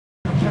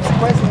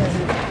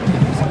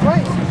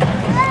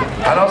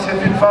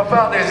c'est une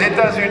fanfare des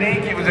États-Unis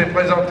qui vous est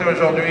présentée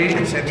aujourd'hui.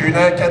 C'est une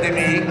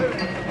académie,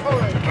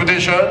 tous des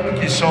jeunes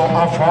qui sont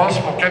en France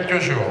pour quelques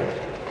jours.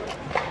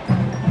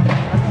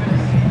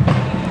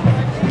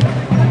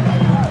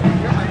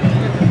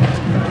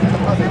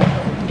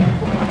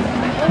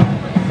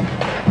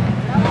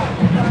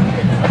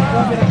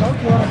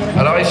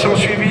 Alors ils sont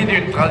suivis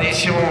d'une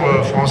tradition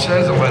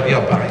française, on va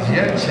dire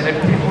parisienne, c'est les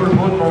petits bouleaux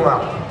de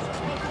Montmartre.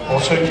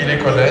 Pour ceux qui les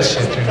connaissent,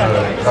 c'est une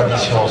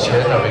tradition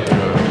ancienne avec tous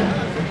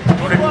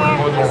les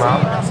bouleaux de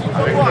Montmartre,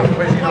 avec le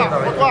président de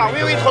la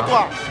République de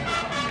Montmartre,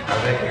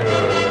 avec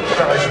toute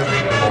la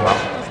République de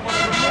Montmartre.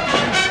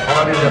 On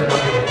va les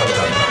applaudir au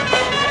passage.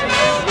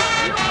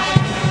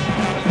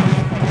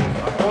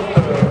 Par contre,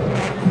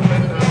 vous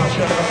faites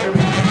marcher à marcher.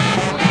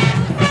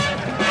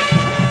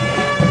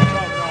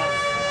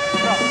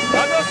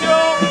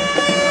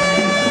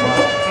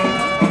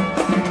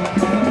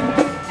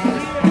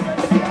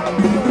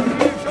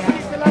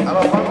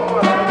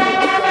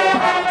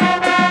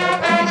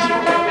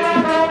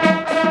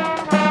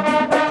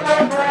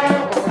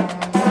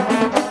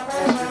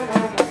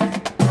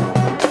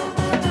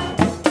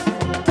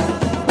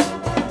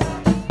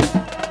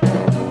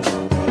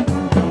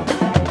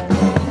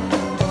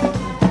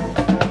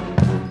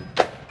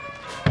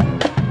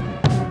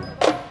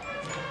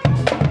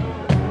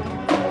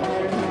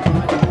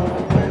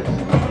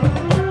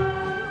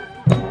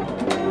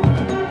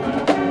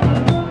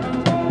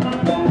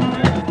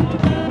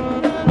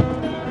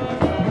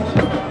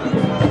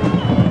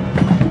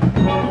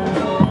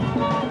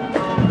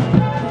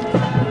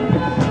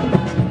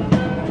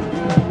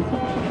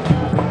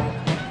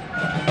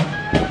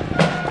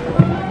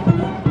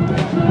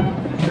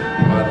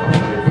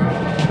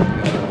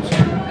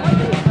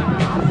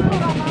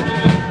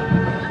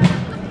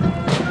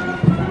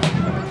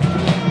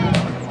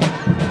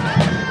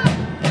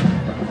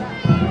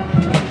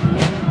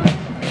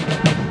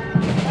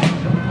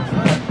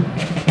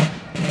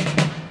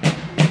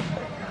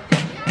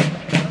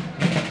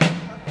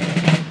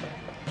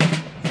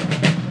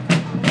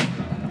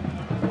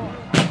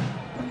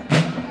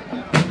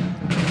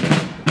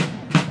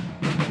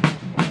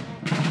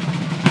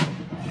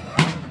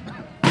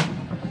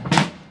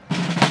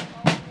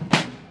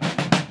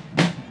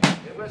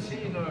 Voici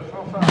une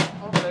fanfare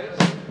anglaise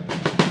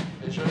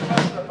et je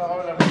passe la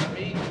parole à mon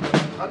ami pour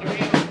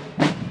traduire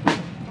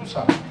tout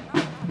ça.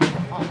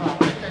 Fanfare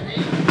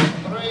britannique,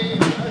 3,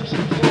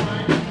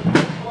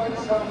 2,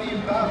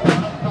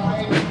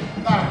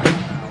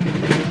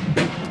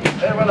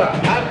 1, et voilà,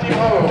 un petit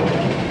bravo.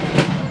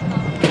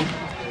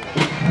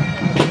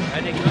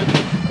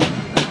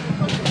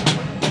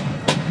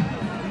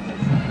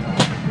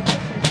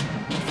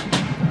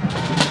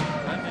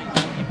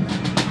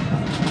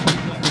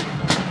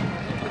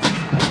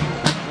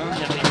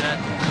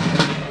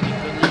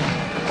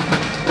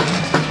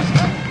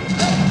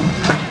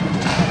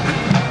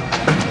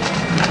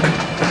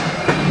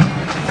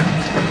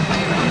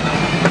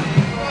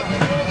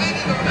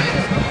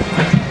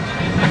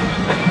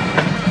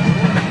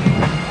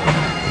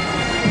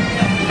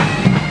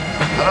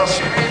 Alors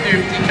suivi du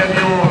petit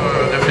camion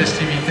de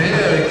festivité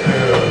avec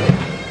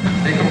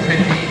des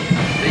confettis.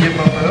 N'ayez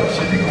pas peur,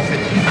 c'est des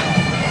confettis.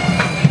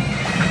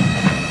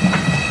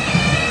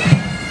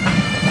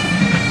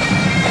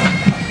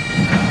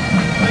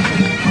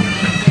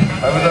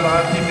 Vous aurez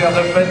un petit verre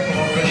de fête pour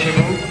rentrer chez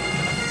vous.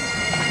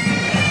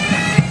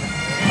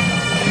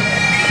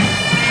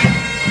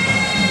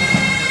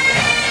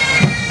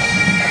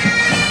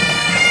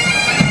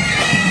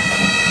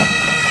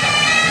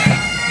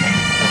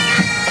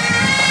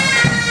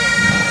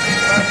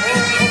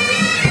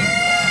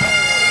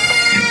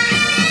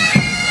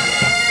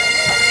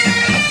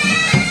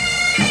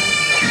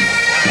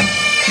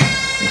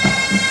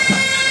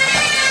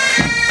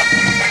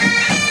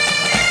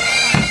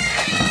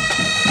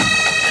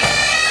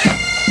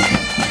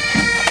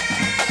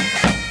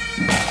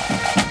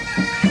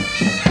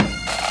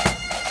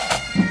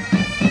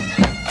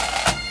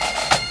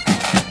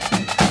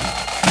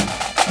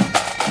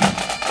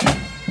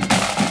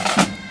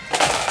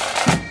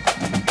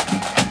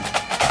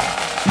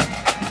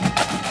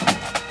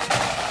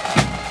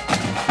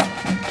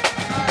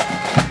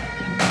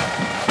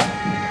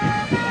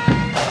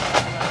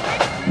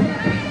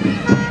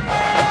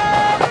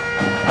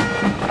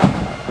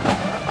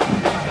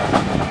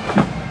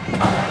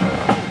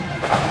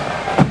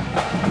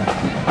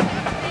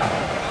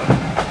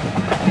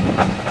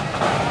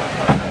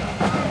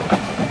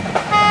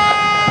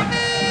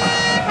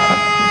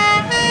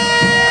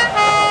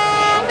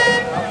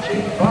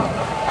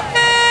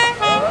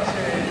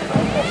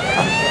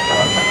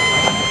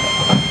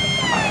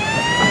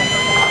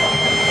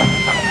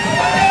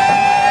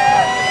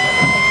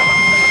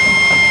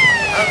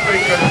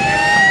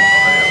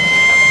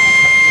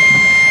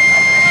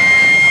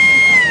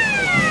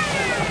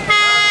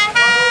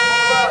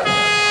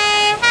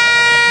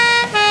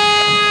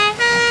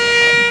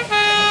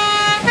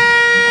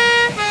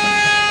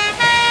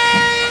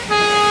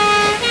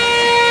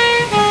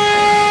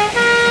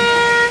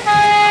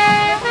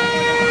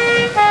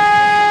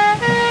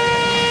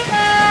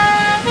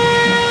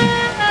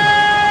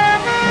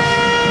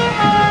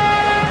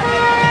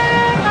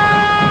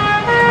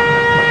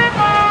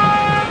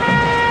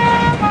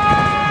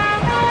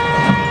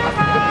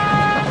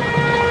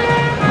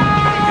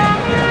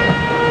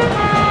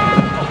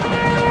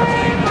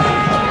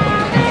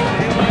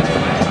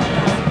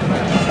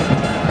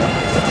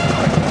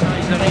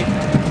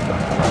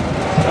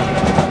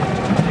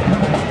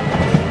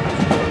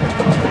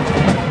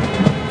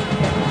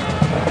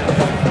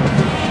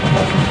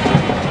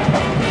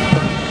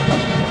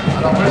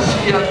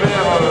 voici Albert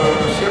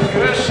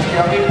Circus qui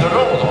arrive de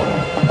Londres.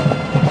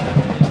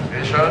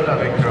 Les jeunes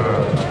avec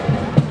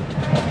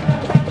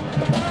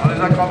dans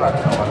les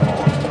acrobates normalement.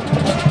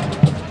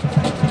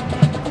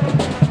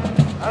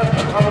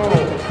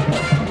 Bravo.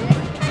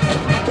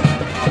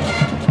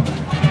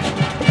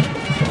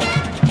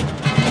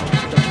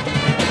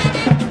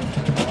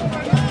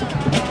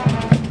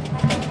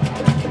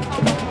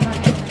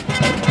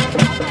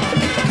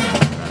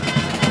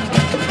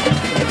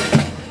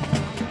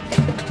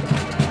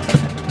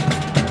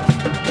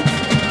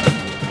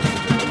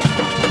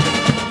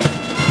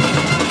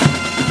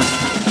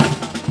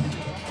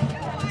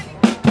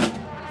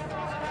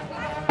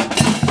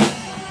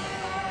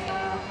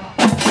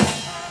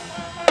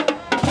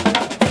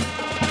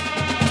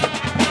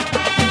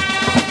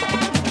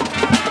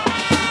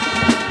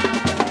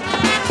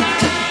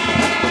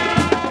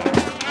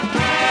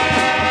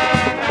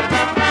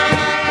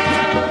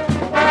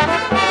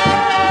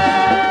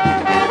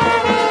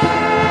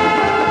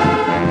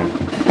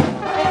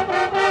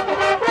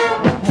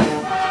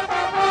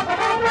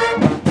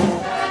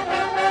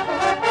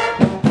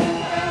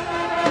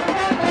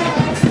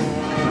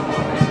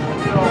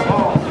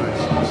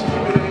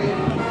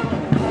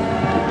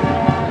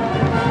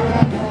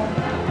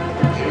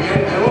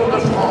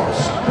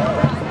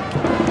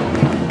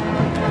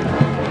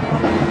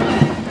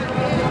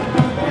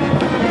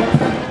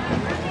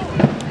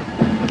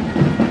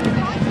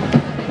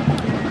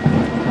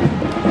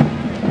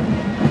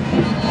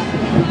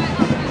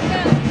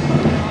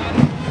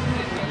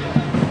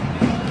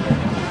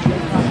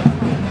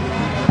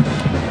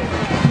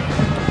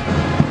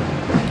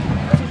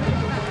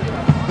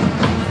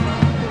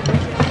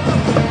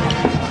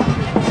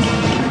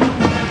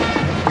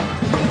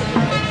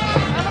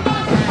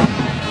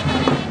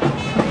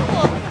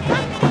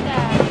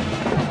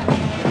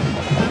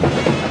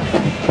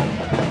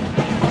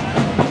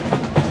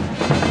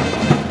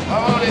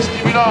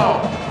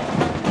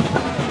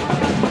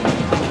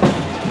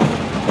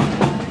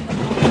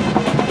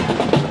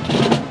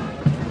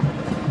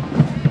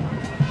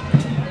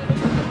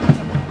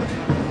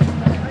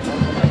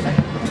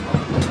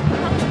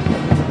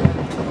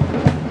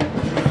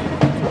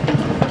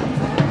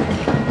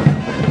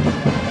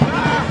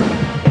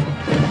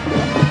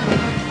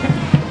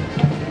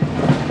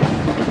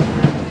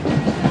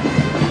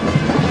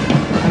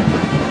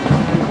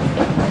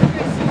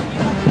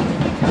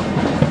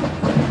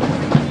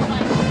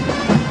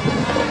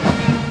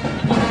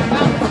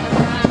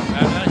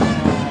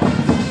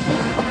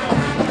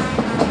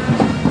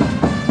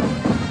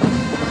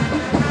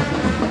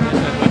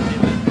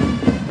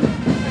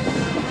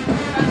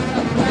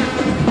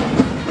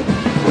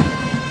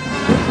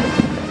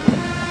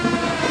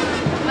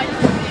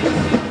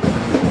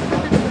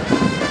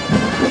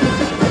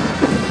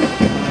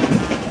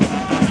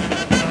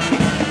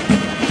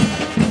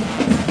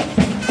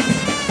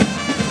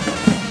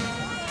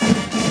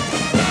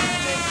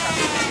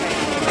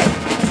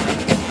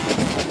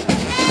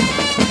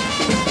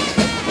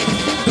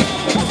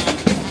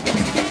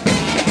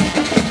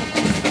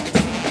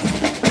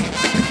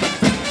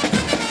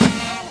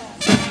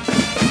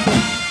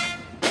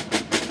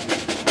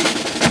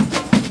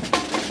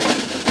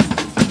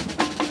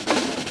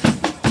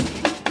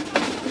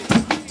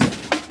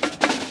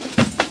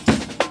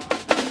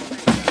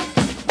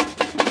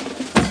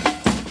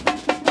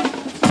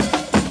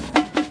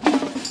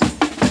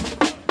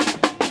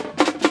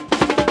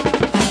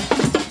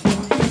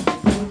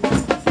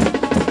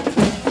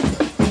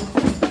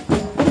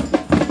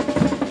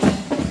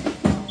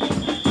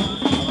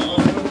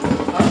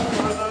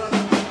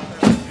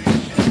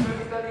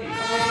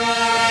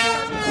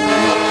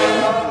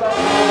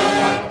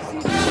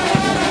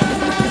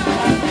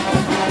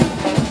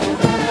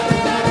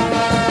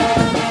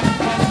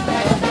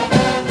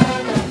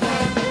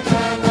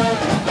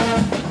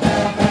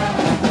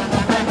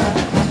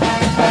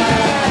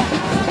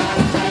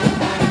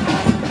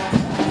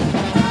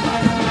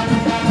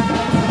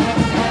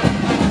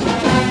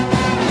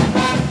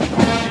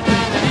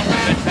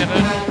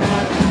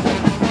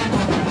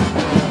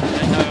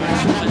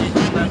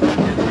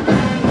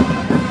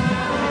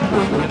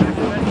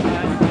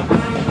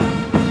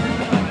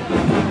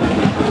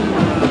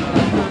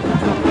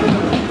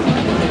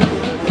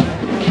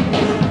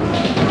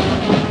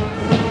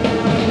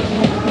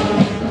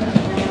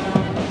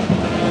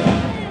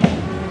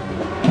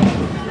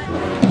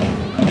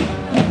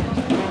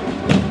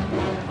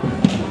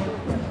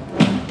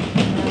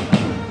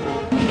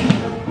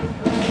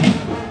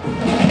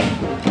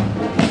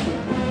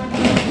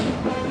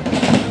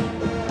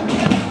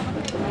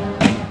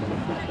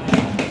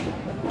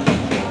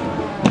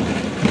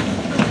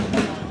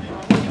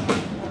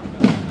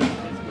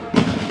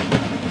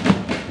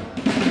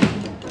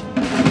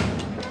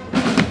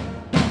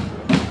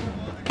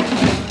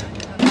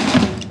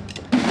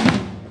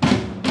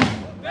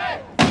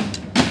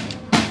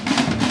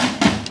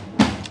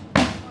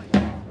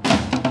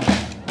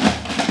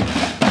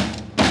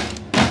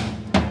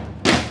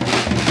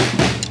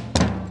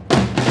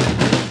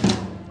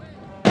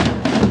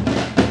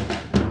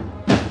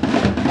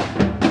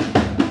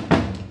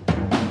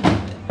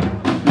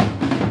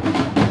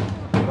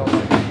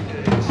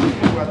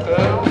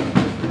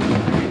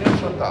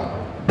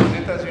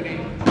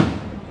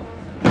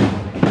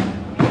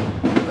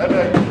 Très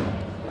bien.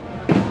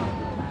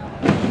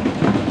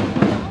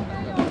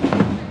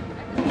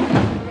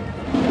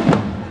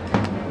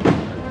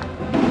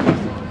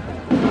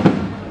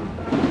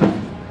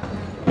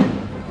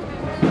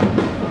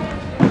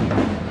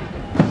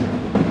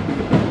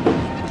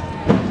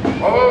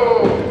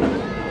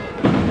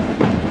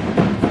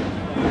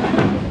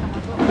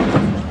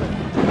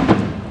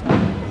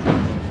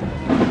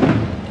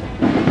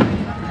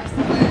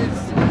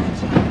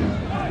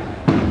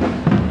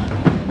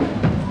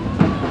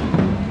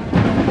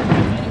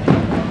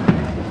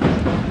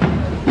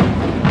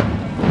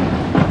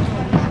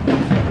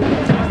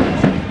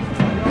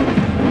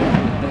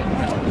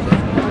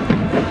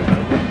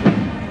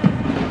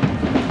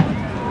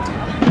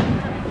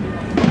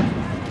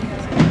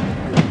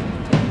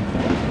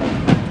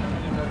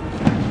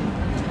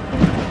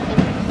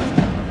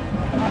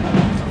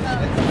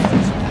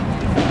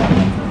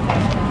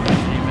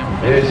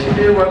 Et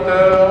City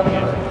Water,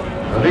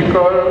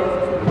 l'école,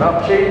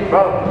 marché,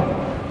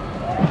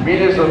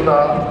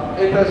 Minnesota,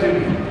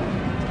 États-Unis.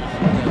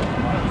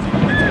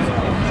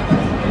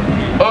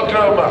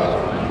 Oklahoma.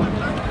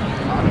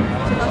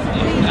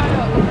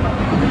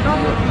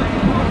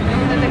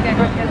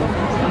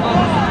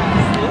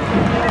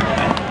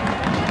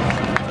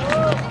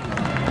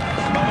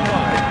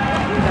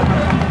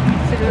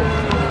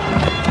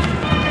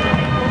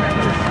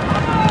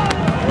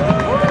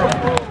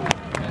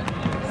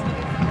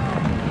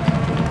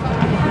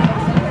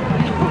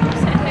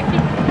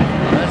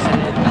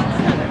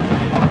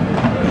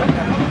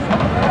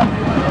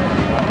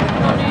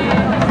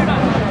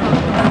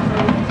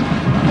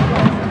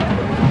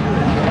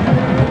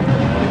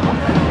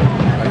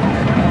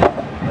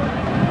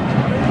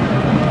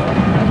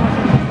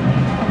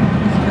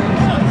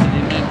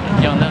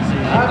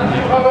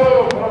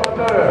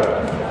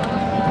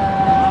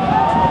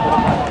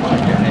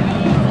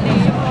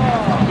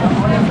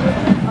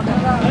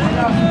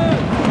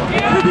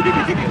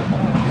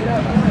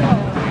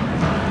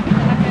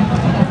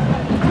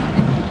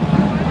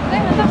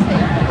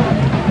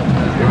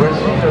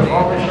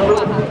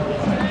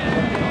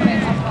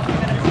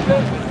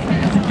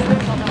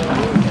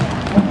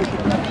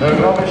 Le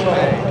grand méchant.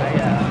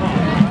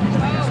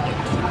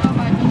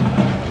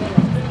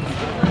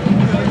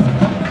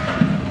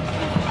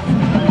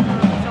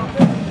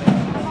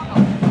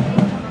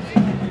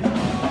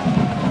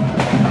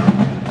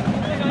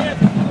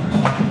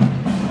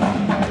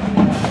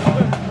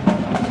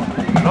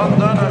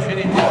 London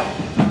Infinity.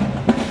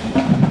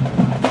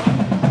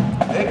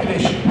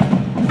 English.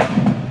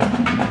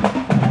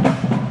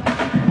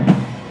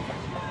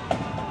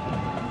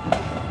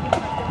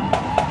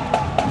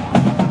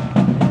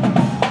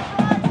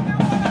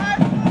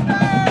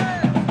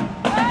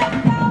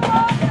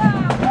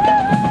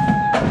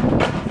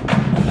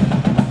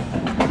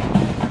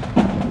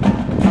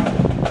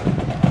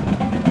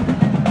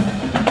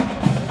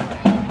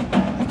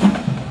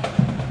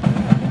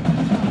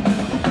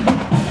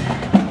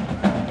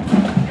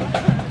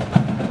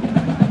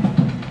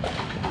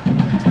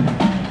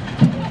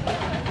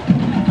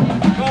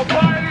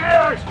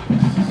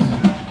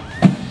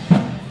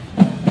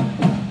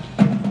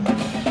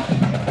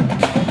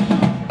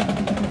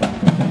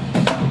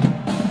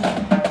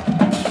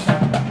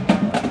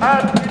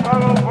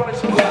 Bravo pour les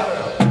sauveteurs.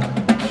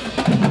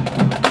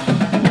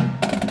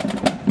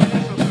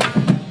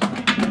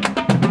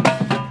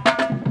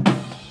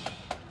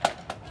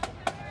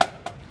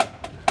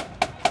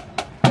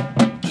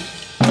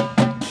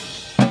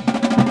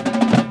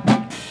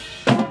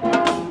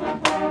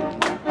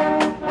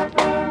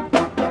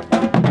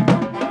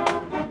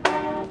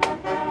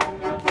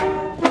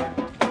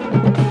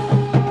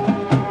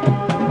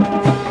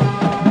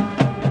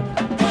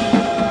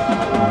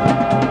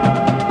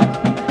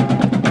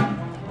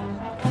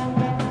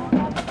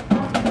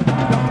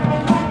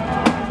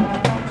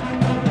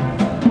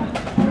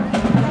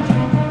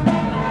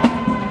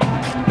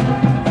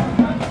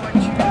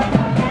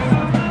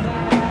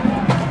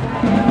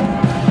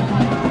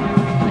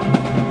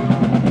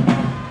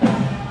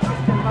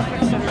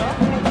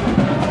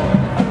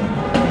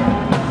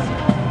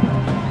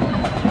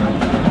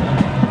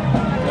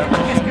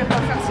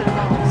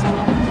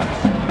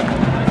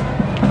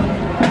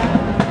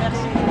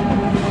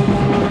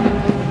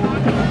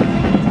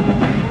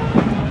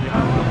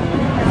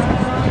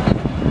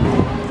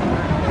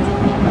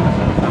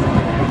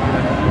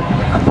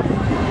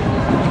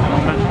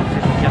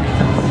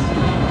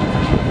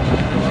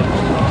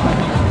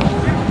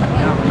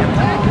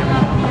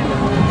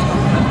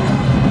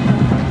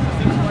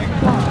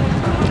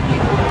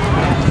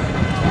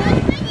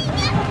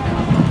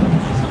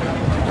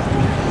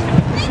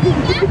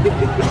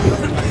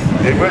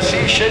 Et voici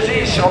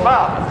Champs-Elysées sur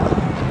marbre.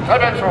 Très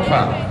belle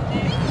fanfare.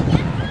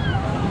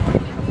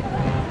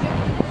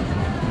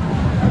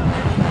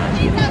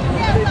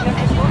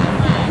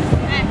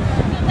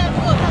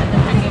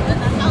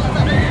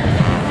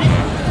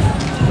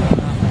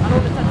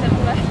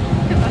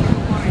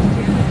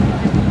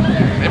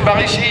 Et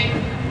par ici.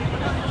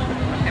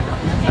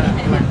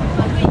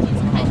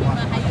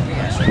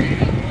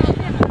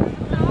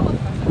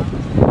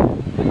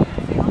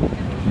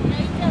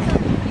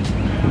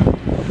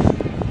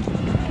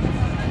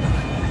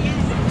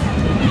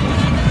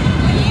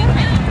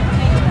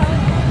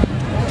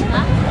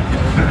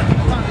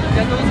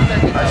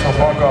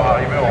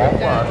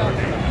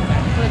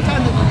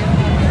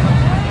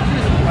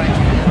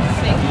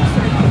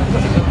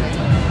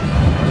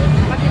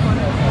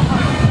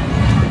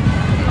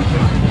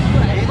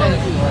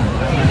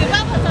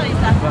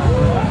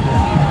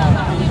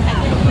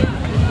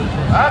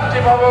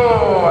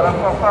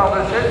 fanfare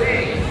de Chézy.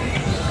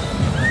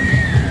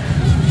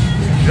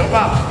 Sur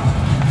Marc.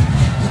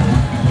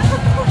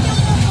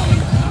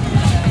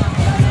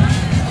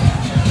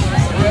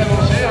 Vous pouvez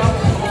avancer, hein.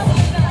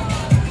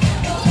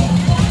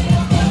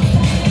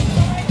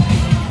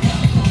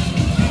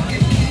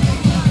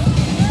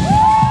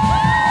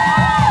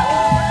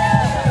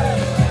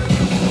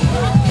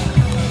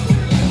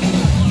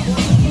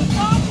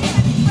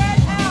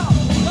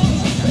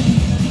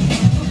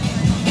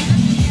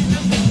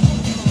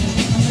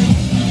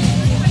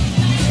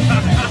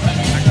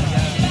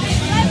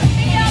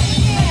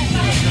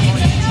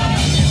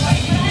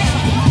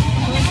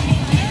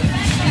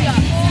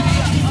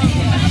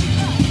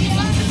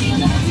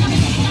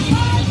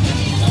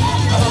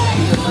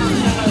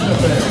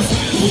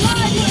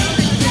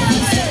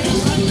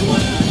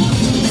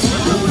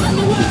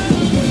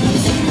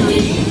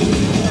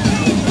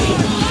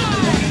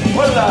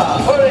 Voilà,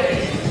 olé!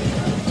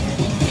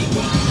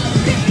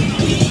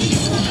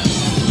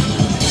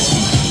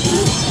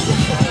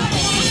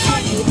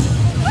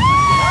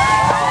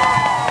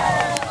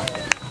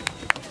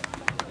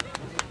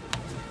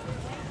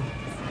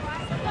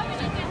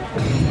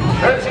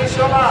 Chelsea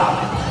sur Marc.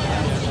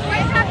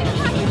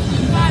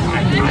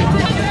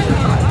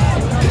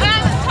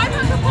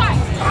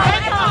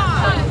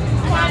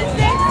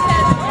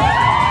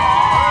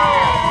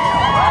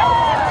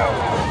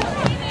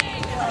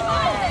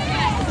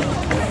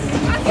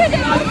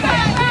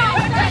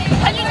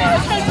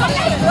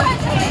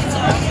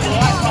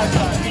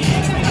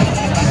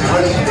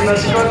 Voici les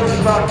mascottes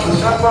du parc de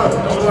Saint-Paul.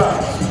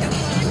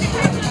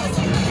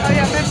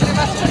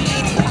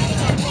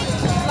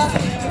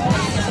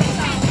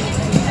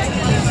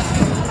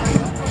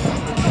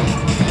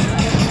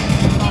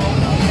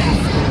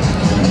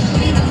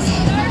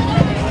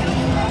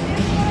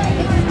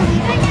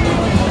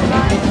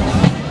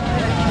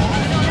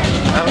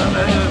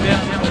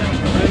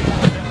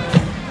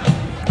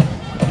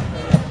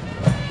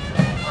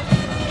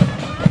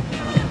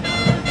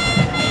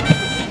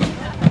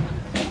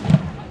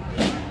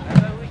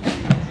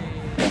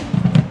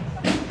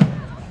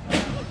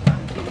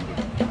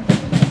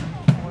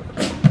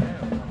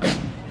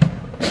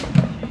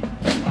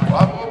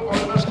 Bravo pour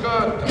le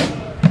mascotte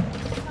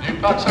du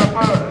parc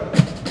Saint-Paul.